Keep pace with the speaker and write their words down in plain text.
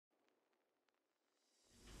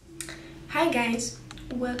Hi guys,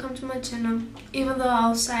 welcome to my channel. Even though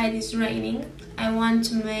outside is raining, I want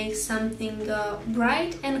to make something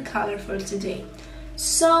bright and colorful today.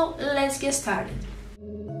 So let's get started.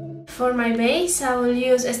 For my base, I will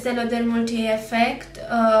use Estee Lauder Multi-Effect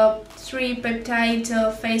 3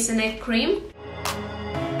 Peptide Face and Neck Cream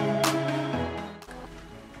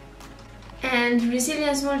and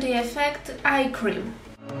Resilience Multi-Effect Eye Cream.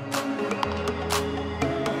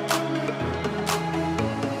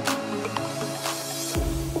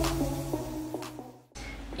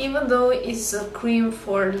 Even though it's a cream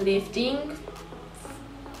for lifting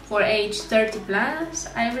for age 30 plus,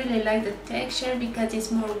 I really like the texture because it's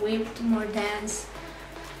more whipped, more dense,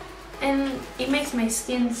 and it makes my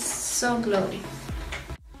skin so glowy.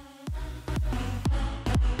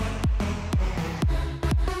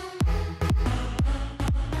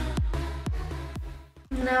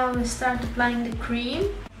 Now we start applying the cream.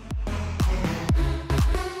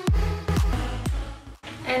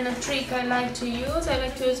 And a trick I like to use a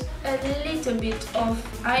little bit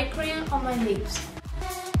of eye cream on my lips,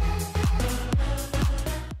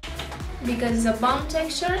 because it's a balm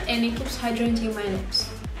texture and it keeps hydrating my lips.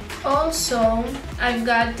 Also, I've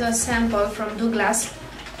got a sample from Douglas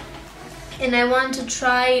and I want to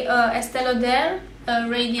try Estee Lauder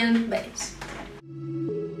Radiant Base.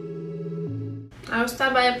 I'll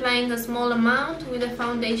start by applying a small amount with a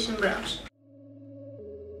foundation brush.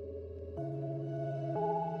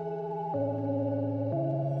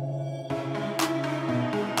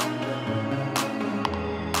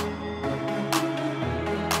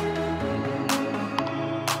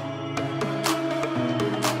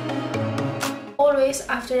 Always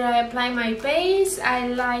after I apply my base, I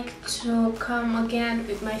like to come again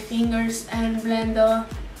with my fingers and blend the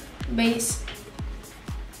base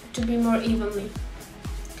to be more evenly.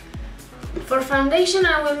 For foundation,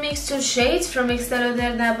 I will mix 2 shades from Estee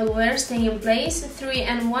Lauder Double Wear Stay in Place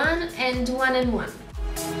 3-in-1 and 1-in-1.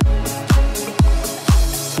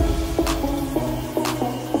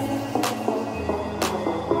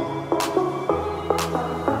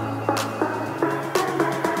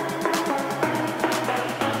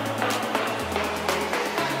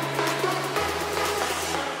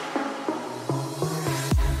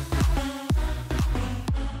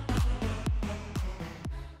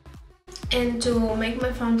 And to make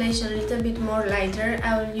my foundation a little bit more lighter,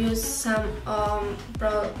 I will use some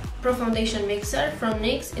Pro Foundation Mixer from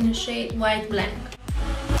NYX in the shade White Blank.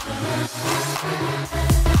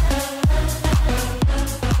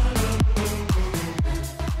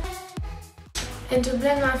 And to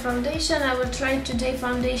blend my foundation, I will try today's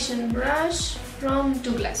foundation brush from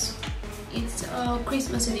Douglas. It's a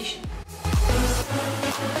Christmas edition.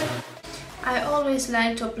 I always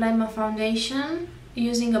like to apply my foundation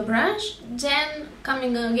using a brush, then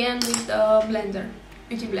coming again with a blender,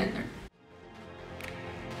 beauty blender.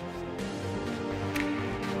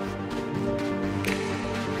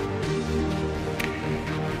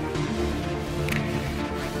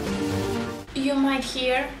 You might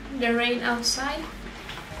hear the rain outside.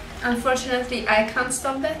 Unfortunately, I can't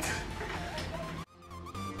stop that.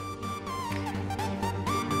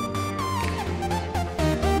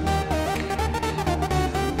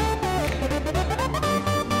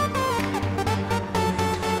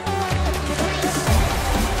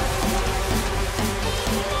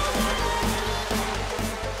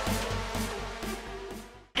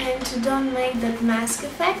 To don't make that mask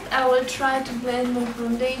effect, I will try to blend my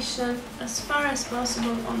foundation as far as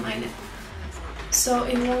possible on my lip, so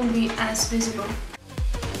it won't be as visible.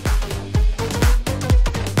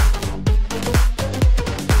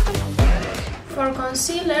 For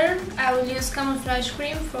concealer, I will use Camouflage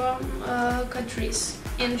cream from Catrice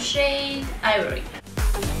in shade Ivory.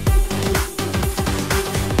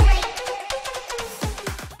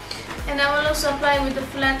 And I will also apply with the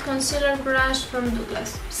flat concealer brush from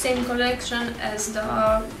Douglas, same collection as the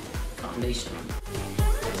foundation.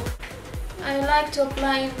 I like to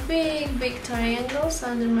apply big triangles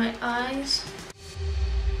under my eyes,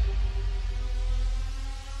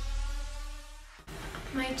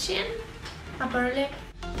 my chin, upper lip,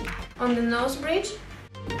 on the nose bridge,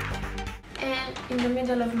 and in the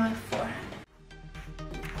middle of my forehead.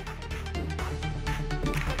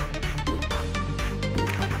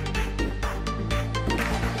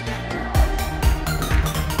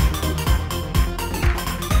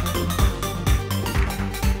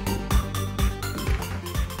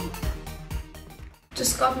 To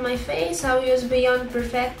sculpt my face, I will use Beyond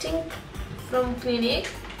Perfecting from Clinique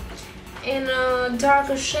in a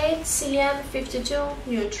darker shade CN52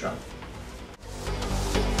 Neutral.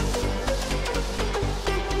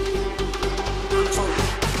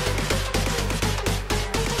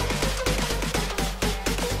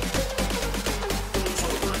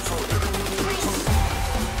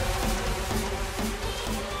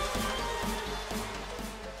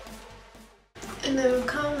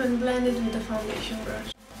 blend it with the foundation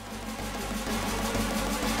brush.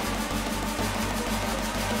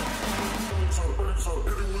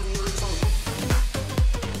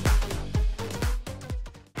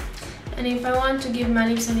 And if I want to give my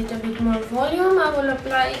lips a little bit more volume, I will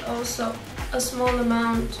apply also a small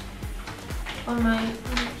amount on my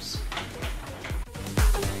lips.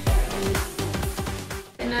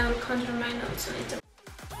 And I will contour my nose a little.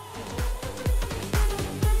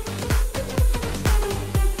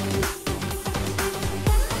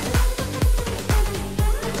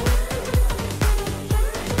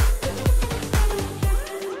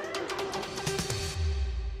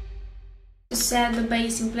 To set the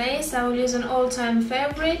base in place, I will use an all-time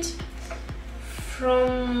favorite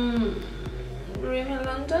from Rimmel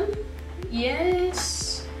London.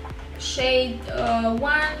 Yes, shade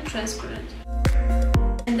 1 transparent.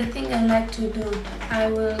 And the thing I like to do, I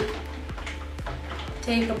will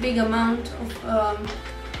take a big amount of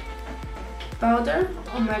powder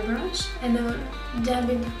on my brush and I will dab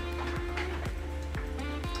it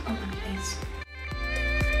on my face.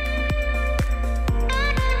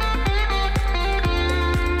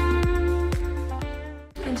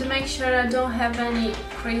 And to make sure I don't have any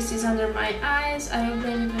creases under my eyes, I will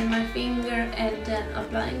blend it with my finger and then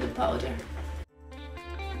applying the powder.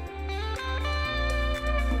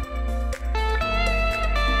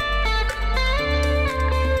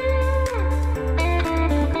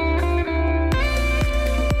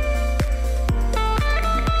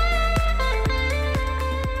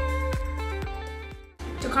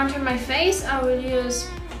 To contour my face, I will use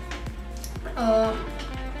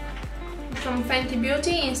from Fenty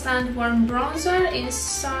Beauty Instant Warm Bronzer in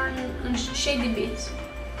Sun Shady Beats.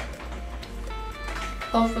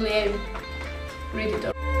 Hopefully I read it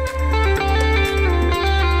over.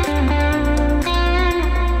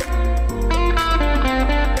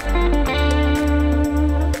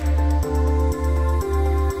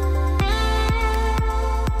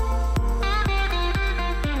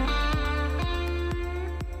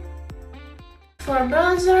 For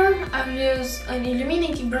bronzer, I will use an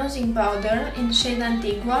Illuminating bronzing powder in the shade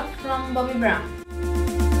Antigua from Bobbi Brown.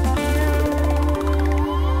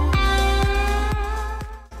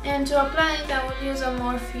 And to apply it, I will use a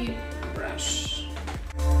Morphe brush.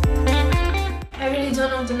 I really don't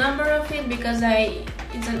know the number of it because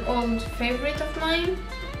it's an old favorite of mine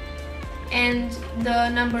and the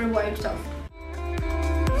number wiped off.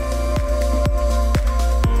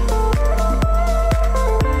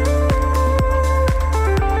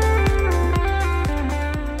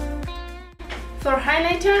 For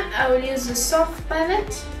highlighter, I will use the Soph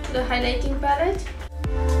palette, the highlighting palette.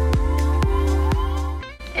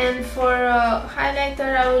 And for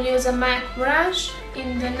highlighter, I will use a MAC brush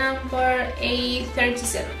in the number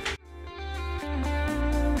A37.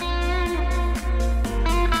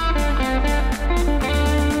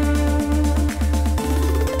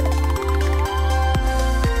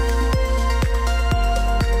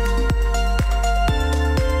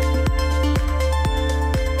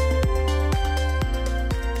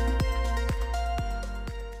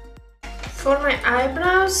 For my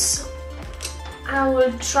eyebrows, I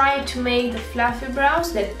will try to make the fluffy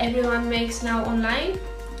brows that everyone makes now online,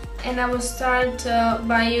 and I will start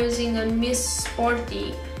by using a Miss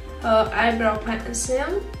Sporty eyebrow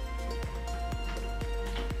pencil,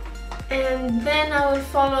 and then I will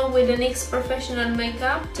follow with the NYX Professional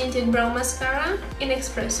Makeup Tinted Brow Mascara in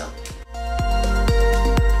Espresso.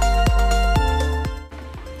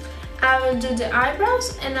 I will do the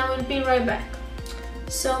eyebrows and I will be right back.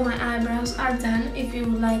 So my eyebrows are done. If you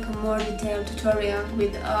would like a more detailed tutorial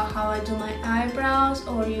with how I do my eyebrows,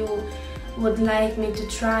 or you would like me to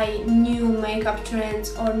try new makeup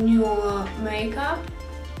trends or new makeup,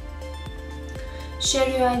 share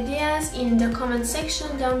your ideas in the comment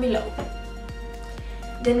section down below.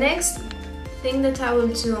 The next thing that I will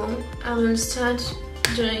do, I will start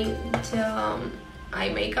doing the eye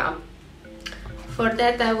makeup. For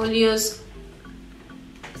that I will use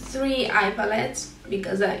 3 eye palettes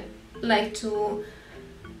because I like to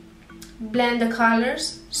blend the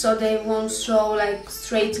colors so they won't show like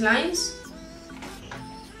straight lines.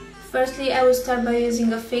 Firstly, I will start by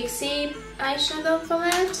using a Pixi eyeshadow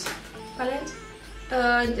palette,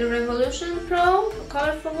 the Revolution Pro, a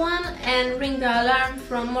colorful one, and Ring the Alarm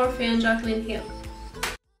from Morphe and Jaclyn Hill.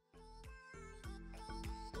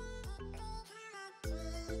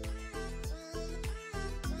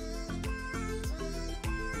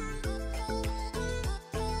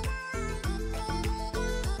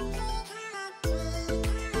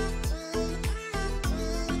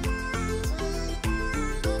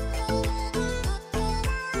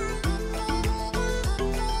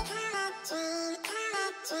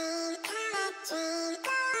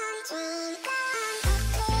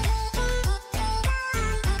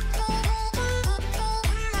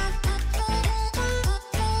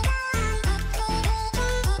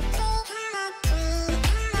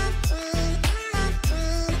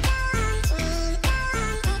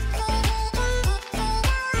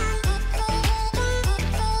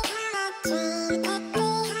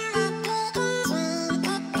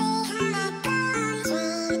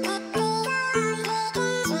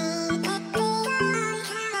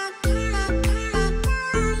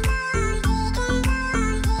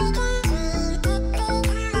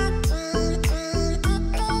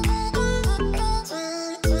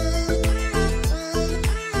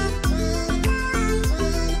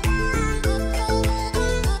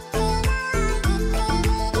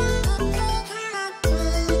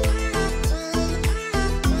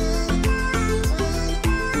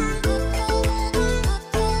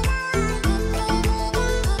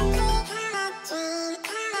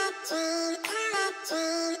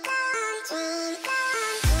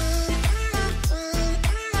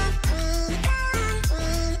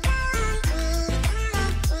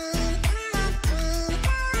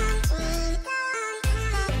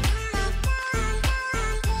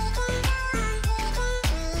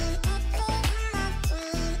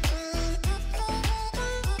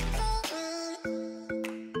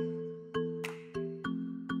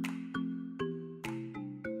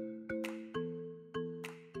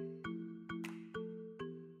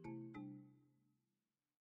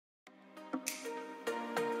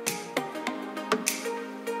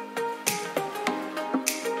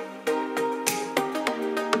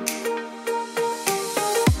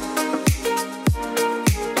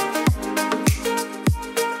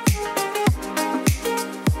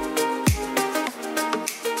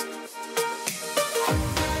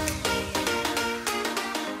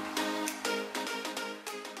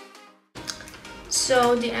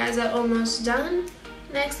 So the eyes are almost done.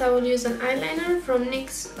 Next I will use an eyeliner from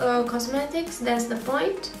NYX Cosmetics, That's the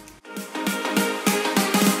Point.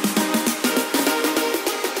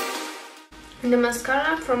 And the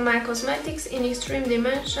mascara from My Cosmetics in Extreme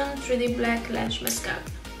Dimension 3D Black Lash Mascara.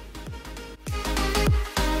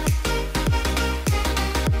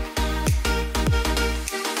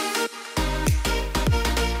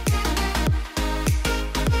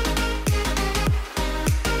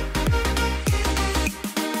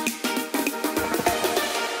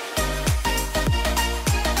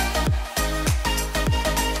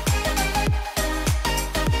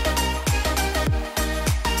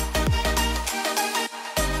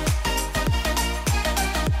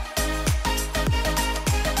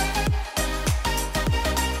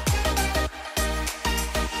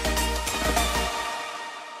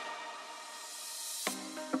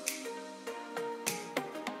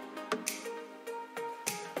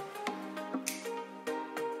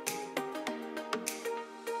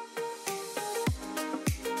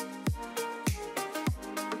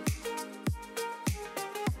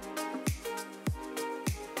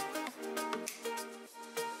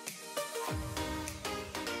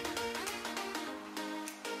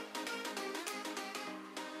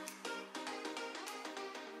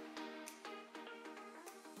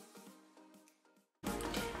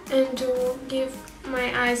 And to give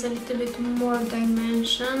my eyes a little bit more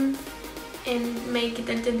dimension and make it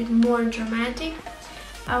a little bit more dramatic,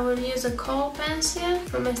 I will use a kohl pencil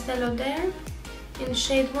from Estee Lauder in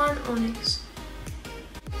shade 1 Onyx.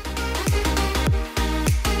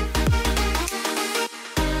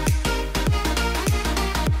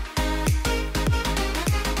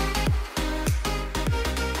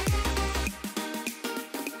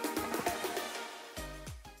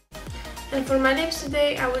 And for my lips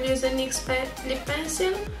today, I will use a NYX lip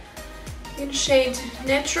pencil in shade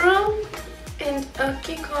Natural and a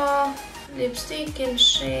Kiko lipstick in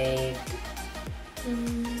shade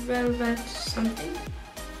Velvet something.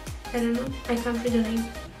 I don't know, I can't read the name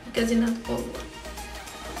because it's not old one.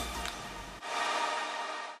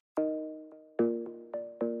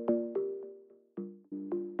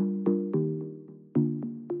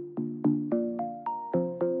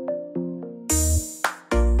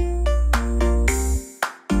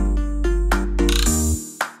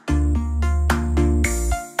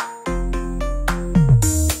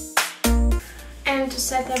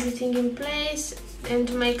 Set everything in place and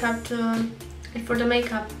to make up for the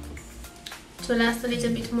makeup to last a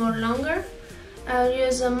little bit more longer, I'll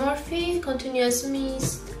use a Morphe Continuous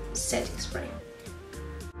Mist setting spray.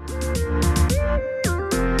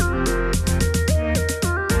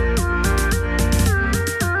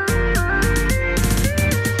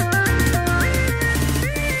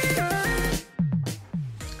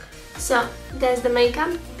 So that's the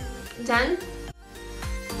makeup done.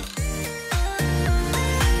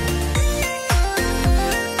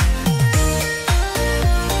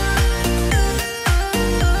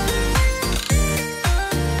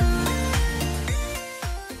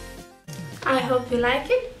 I hope you like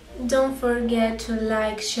it. Don't forget to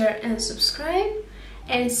like, share and subscribe.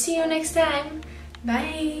 And see you next time.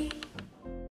 Bye!